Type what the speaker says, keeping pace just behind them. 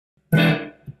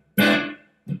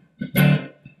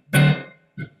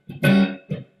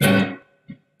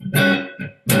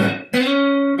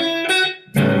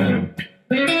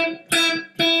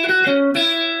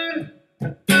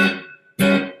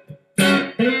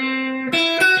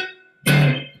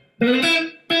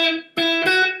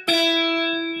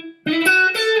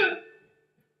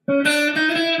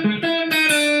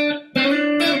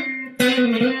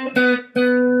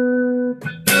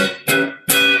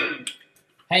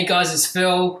Hey guys, it's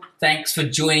Phil. Thanks for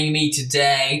joining me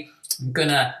today. I'm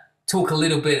gonna talk a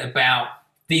little bit about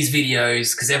these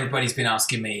videos because everybody's been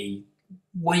asking me,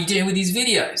 what are you doing with these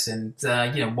videos? And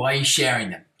why are you sharing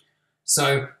them?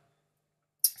 So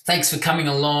thanks for coming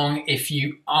along. If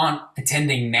you aren't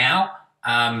attending now,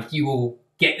 you will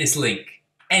get this link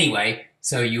anyway,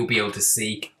 so you'll be able to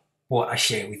see what I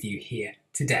share with you here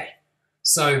today.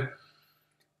 So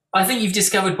I think you've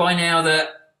discovered by now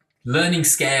that learning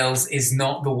scales is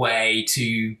not the way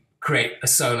to create a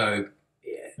solo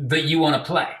that you want to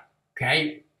play,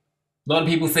 okay? A lot of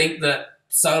people think that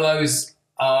solos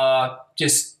are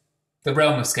just the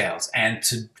realm of scales, and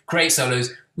to create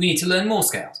solos, we need to learn more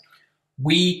scales.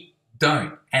 We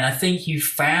don't, and I think you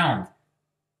found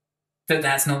that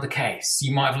that's not the case.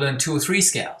 You might have learned 2 or 3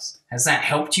 scales. Has that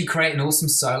helped you create an awesome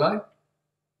solo?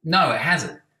 No, it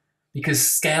hasn't, because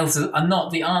scales are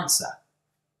not the answer.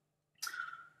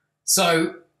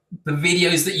 So the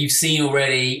videos that you've seen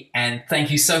already, and thank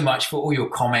you so much for all your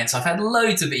comments. I've had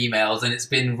loads of emails and it's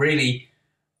been really,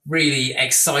 really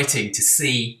exciting to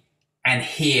see and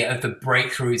hear of the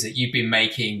breakthroughs that you've been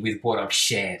making with what I've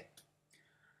shared.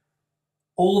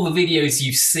 All the videos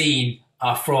you've seen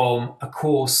are from a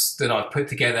course that I've put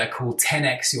together called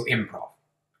 10x Your Improv.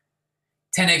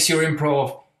 10x Your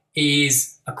Improv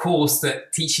is a course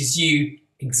that teaches you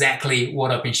exactly what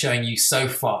I've been showing you so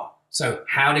far. So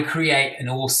how to create an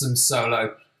awesome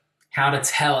solo, how to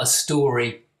tell a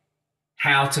story,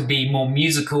 how to be more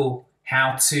musical,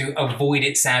 how to avoid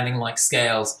it sounding like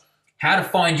scales, how to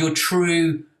find your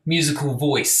true musical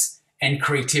voice and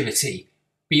creativity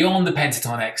beyond the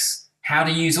pentatonics, how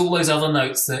to use all those other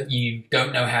notes that you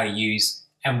don't know how to use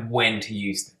and when to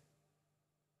use them.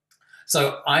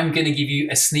 So I'm going to give you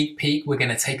a sneak peek. We're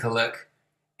going to take a look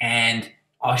and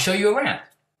I'll show you around.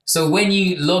 So when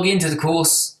you log into the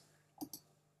course,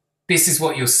 this is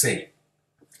what you'll see.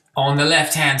 On the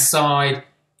left-hand side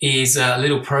is a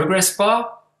little progress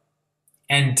bar,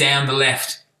 and down the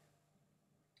left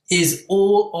is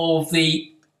all of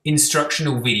the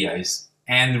instructional videos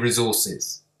and the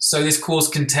resources. So this course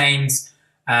contains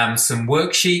some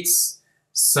worksheets,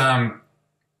 some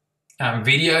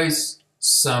videos,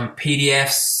 some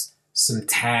PDFs, some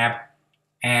tab,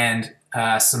 and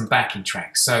some backing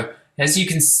tracks. So as you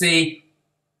can see,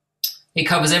 it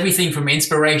covers everything from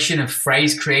inspiration of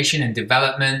phrase creation and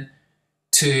development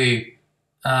to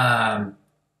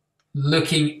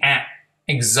looking at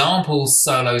example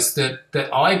solos that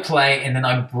I play, and then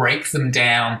I break them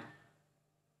down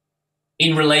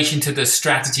in relation to the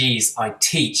strategies I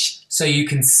teach, so you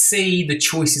can see the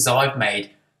choices I've made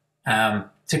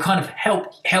to kind of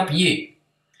help you.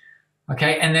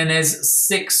 Okay, and then there's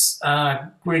 6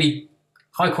 really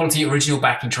high quality original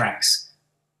backing tracks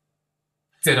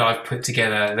that I've put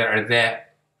together that are there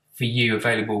for you,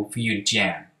 available for you to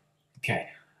jam. Okay,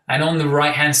 and on the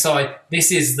right hand side,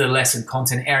 this is the lesson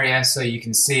content area, so you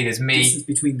can see there's me. This is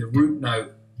between the root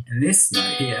note and this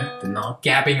note here, the knob,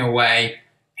 gabbing away.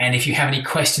 And if you have any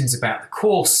questions about the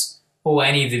course or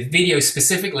any of the videos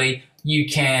specifically, you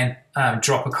can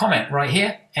drop a comment right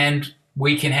here and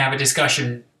we can have a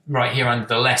discussion right here under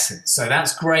the lesson. So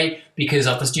that's great because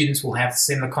other students will have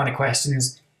similar kind of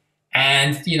questions,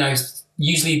 and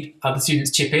usually other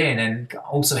students chip in and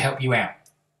also help you out.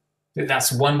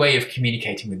 That's one way of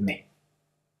communicating with me.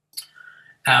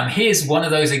 Here's one of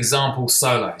those example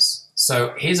solos.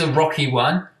 So here's a rocky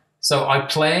one. So I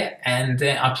play it, and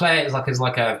then I play it as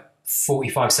like a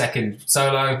 45-second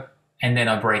solo, and then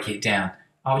I break it down.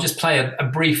 I'll just play a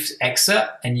brief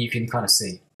excerpt and you can kind of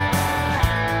see.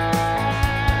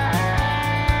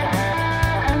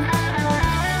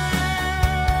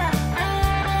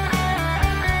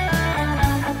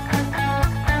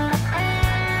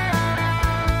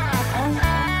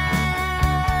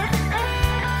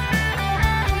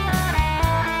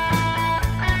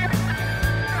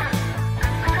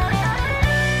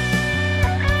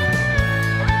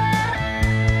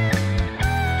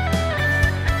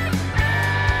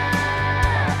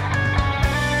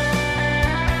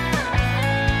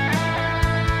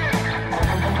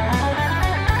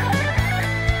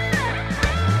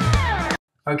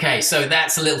 Okay, so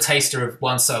that's a little taster of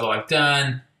one solo I've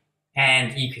done,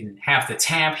 and you can have the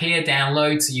tab here,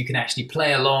 download, so you can actually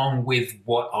play along with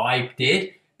what I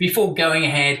did before going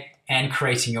ahead and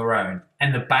creating your own.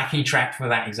 And the backing track for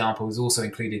that example is also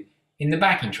included in the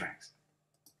backing tracks.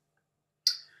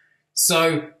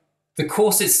 So the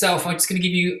course itself, I'm just going to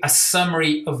give you a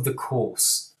summary of the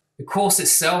course. The course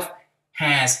itself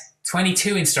has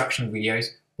 22 instructional videos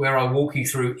where I walk you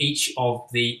through each of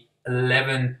the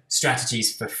 11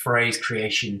 strategies for phrase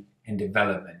creation and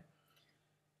development.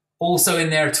 Also in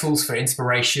there are tools for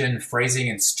inspiration, phrasing,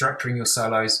 and structuring your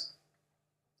solos.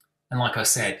 And like I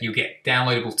said, you'll get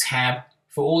downloadable tab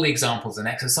for all the examples and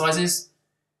exercises.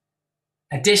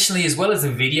 Additionally, as well as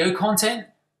the video content,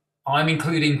 I'm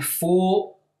including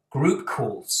 4 group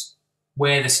calls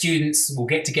where the students will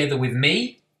get together with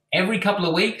me every couple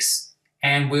of weeks,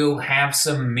 and we'll have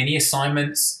some mini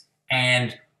assignments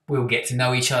and we'll get to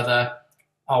know each other.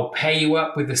 I'll pair you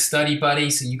up with a study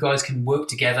buddy so you guys can work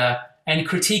together and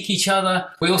critique each other.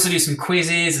 We also do some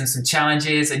quizzes and some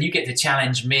challenges, and you get to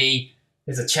challenge me.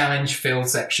 There's a challenge field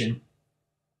section.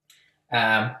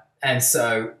 And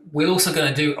so we're also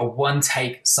going to do a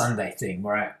one-take Sunday thing,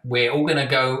 right? We're all going to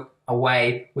go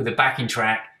away with a backing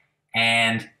track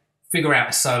and figure out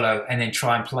a solo and then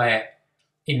try and play it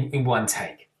in one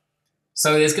take.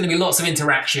 So there's going to be lots of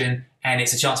interaction, and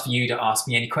it's a chance for you to ask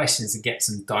me any questions and get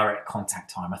some direct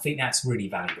contact time. I think that's really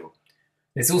valuable.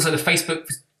 There's also the Facebook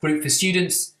group for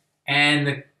students and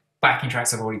the backing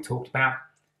tracks I've already talked about.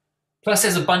 Plus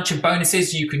there's a bunch of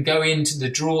bonuses. You can go into the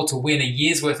draw to win a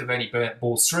year's worth of Only Burnt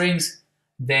Ball strings.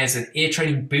 There's an ear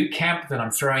training boot camp that I'm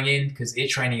throwing in because ear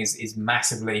training is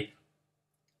massively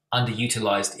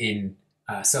underutilized in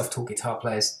self-taught guitar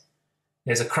players.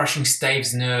 There's a crushing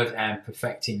staves nerve and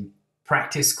perfecting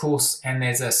practice course, and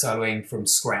there's a soloing from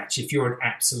scratch if you're an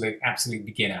absolute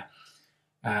beginner.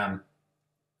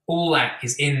 All that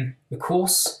is in the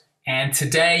course, and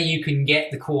today you can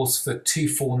get the course for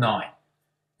 $249.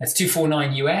 That's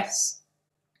 $249 US.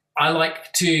 I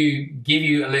like to give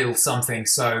you a little something,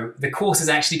 so the course is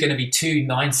actually going to be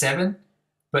 $297,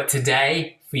 but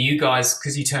today for you guys,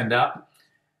 because you turned up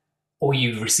or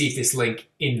you've received this link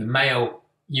in the mail,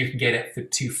 you can get it for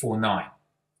 $249.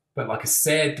 But like I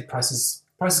said, the price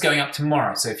is going up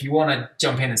tomorrow. So if you want to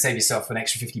jump in and save yourself an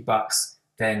extra $50,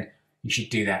 then you should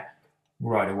do that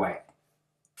right away.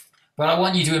 But I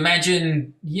want you to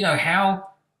imagine, how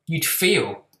you'd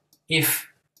feel if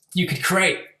you could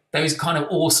create those kind of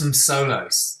awesome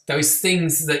solos, those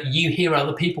things that you hear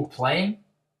other people playing.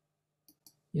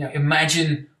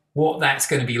 Imagine what that's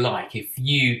going to be like if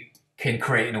you can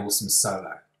create an awesome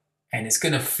solo. And it's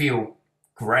going to feel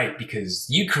great because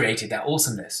you created that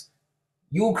awesomeness.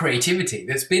 Your creativity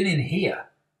that's been in here,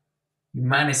 you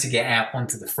managed to get out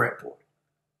onto the fretboard.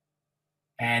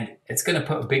 And it's going to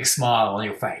put a big smile on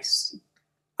your face.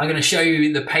 I'm going to show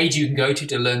you the page you can go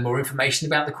to learn more information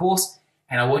about the course.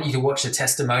 And I want you to watch the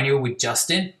testimonial with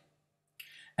Justin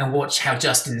and watch how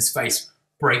Justin's face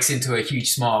breaks into a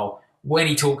huge smile when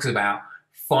he talks about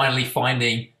finally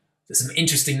finding some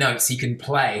interesting notes he can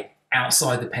play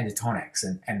outside the pentatonics.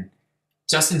 And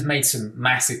Justin's made some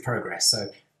massive progress. So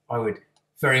I would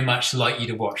very much like you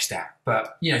to watch that.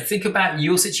 But, think about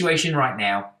your situation right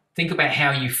now. Think about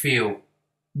how you feel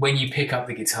when you pick up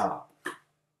the guitar.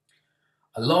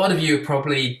 A lot of you are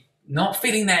probably not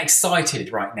feeling that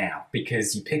excited right now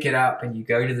because you pick it up and you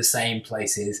go to the same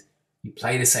places, you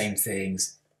play the same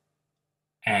things,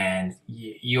 and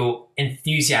your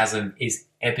enthusiasm is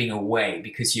ebbing away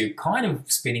because you're kind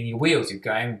of spinning your wheels. You're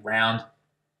going round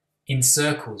in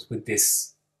circles with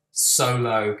this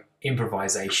solo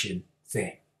improvisation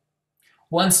thing.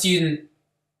 One student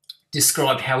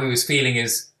described how he was feeling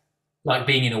as like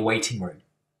being in a waiting room.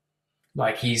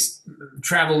 Like he's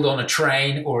traveled on a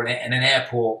train or in an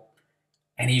airport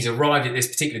and he's arrived at this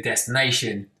particular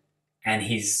destination and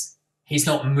he's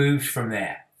not moved from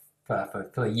there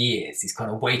for years. He's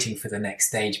kind of waiting for the next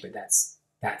stage, but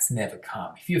that's never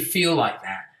come. If you feel like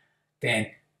that,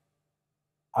 then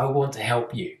I want to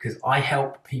help you because I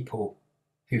help people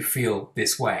who feel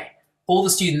this way. All the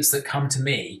students that come to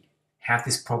me have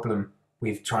this problem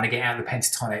with trying to get out of the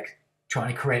pentatonic,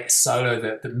 trying to create a solo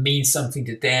that means something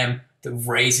to them, that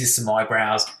raises some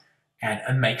eyebrows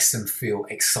and makes them feel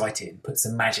excited and puts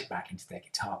some magic back into their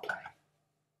guitar playing.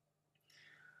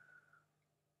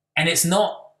 And it's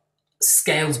not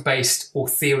scales-based or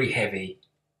theory-heavy.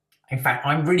 In fact,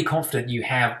 I'm really confident you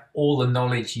have all the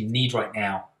knowledge you need right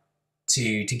now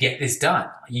to get this done.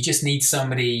 You just need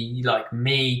somebody like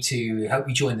me to help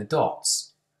you join the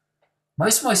dots.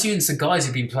 Most of my students are guys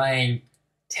who've been playing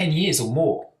 10 years or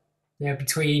more. They're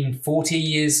between 40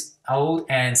 years old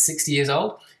and 60 years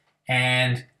old.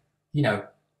 And,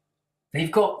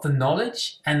 they've got the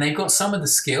knowledge and they've got some of the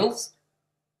skills,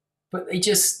 but they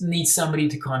just need somebody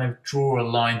to kind of draw a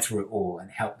line through it all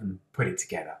and help them put it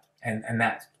together. And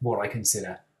that's what I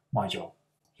consider my job.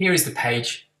 Here is the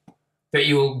page that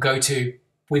you'll go to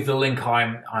with the link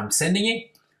I'm sending you.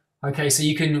 Okay, so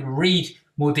you can read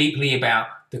more deeply about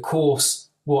the course,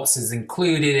 what's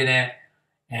included in it,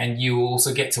 and you will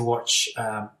also get to watch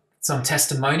some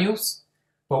testimonials.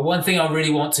 But one thing I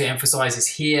really want to emphasize is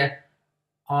here,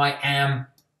 I am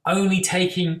only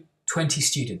taking 20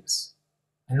 students.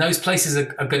 And those places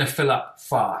are going to fill up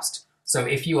fast. So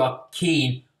if you are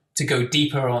keen to go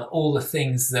deeper on all the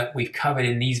things that we've covered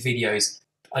in these videos,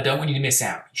 I don't want you to miss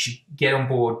out. You should get on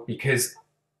board because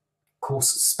course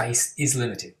space is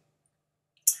limited.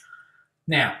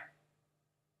 Now,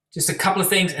 just a couple of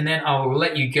things and then I will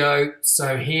let you go.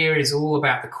 So here is all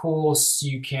about the course.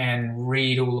 You can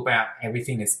read all about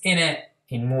everything that's in it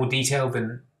in more detail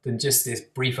than just this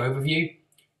brief overview.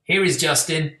 Here is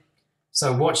Justin.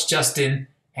 So watch Justin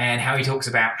and how he talks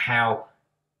about how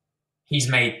he's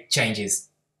made changes.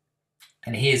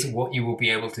 And here's what you will be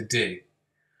able to do.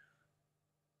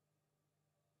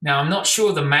 Now, I'm not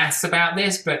sure the maths about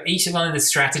this, but each one of the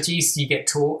strategies you get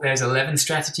taught, there's 11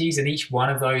 strategies, and each one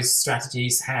of those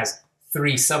strategies has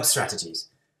 3 sub-strategies.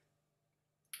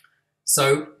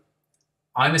 So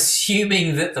I'm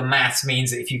assuming that the maths means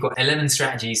that if you've got 11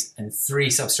 strategies and 3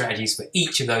 sub-strategies for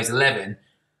each of those 11,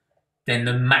 then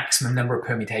the maximum number of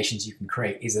permutations you can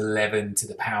create is 11 to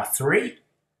the power 3.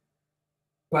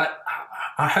 But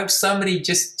I hope somebody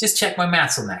just check my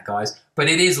maths on that, guys. But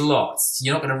it is lots.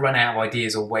 You're not going to run out of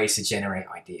ideas or ways to generate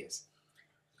ideas.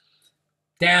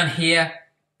 Down here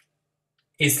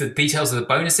is the details of the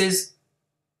bonuses.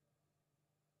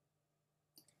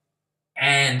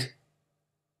 And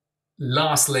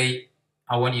lastly,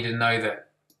 I want you to know that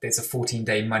there's a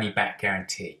 14-day money-back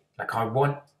guarantee. Like, I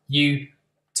want you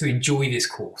to enjoy this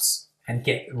course and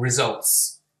get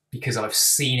results because I've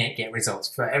seen it get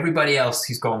results for everybody else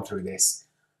who's gone through this.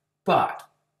 But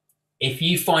if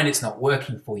you find it's not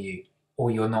working for you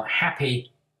or you're not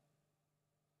happy,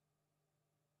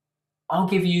 I'll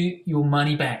give you your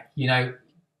money back. You know,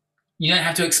 you don't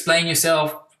have to explain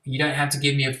yourself. You don't have to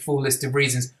give me a full list of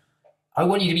reasons. I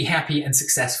want you to be happy and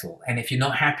successful. And if you're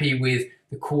not happy with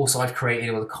the course I've created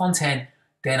or the content,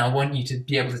 then I want you to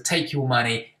be able to take your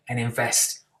money and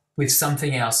invest with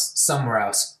something else, somewhere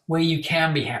else, where you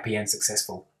can be happy and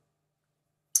successful.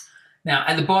 Now,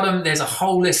 at the bottom, there's a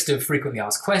whole list of frequently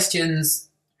asked questions.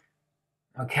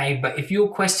 Okay, but if your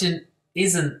question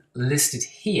isn't listed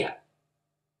here,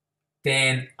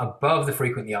 then above the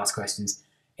frequently asked questions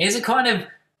is a kind of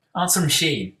answer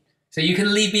machine. So you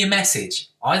can leave me a message,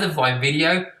 either by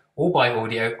video or by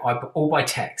audio or by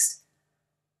text,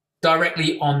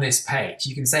 directly on this page.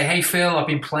 You can say, hey, Phil, I've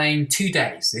been playing 2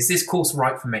 days. Is this course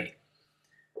right for me?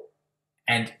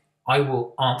 And I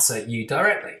will answer you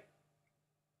directly.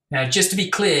 Now, just to be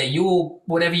clear,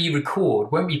 whatever you record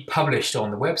won't be published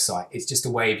on the website. It's just a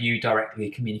way of you directly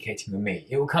communicating with me.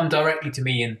 It will come directly to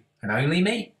me and only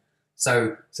me.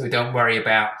 So don't worry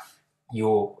about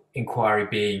your inquiry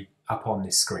being up on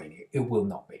this screen. It will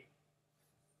not be.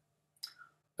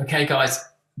 Okay, guys,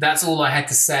 that's all I had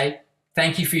to say.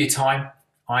 Thank you for your time.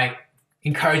 I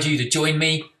encourage you to join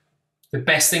me. The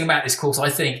best thing about this course, I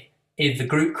think, is the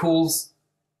group calls.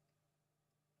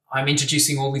 I'm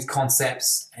introducing all these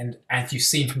concepts, and as you've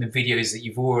seen from the videos that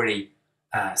you've already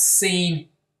seen,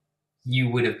 you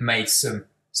would have made some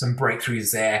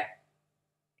breakthroughs there,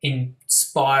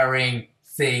 inspiring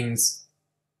things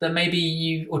that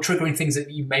maybe or triggering things that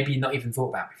you maybe not even thought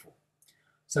about before.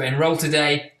 So enroll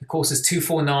today. The course is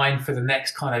 $249 for the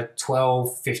next kind of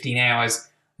 12, 15 hours.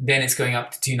 Then it's going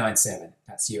up to $297.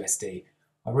 That's USD.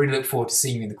 I really look forward to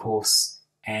seeing you in the course,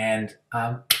 and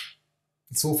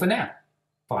that's all for now.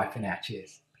 Bye for now.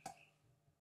 Cheers.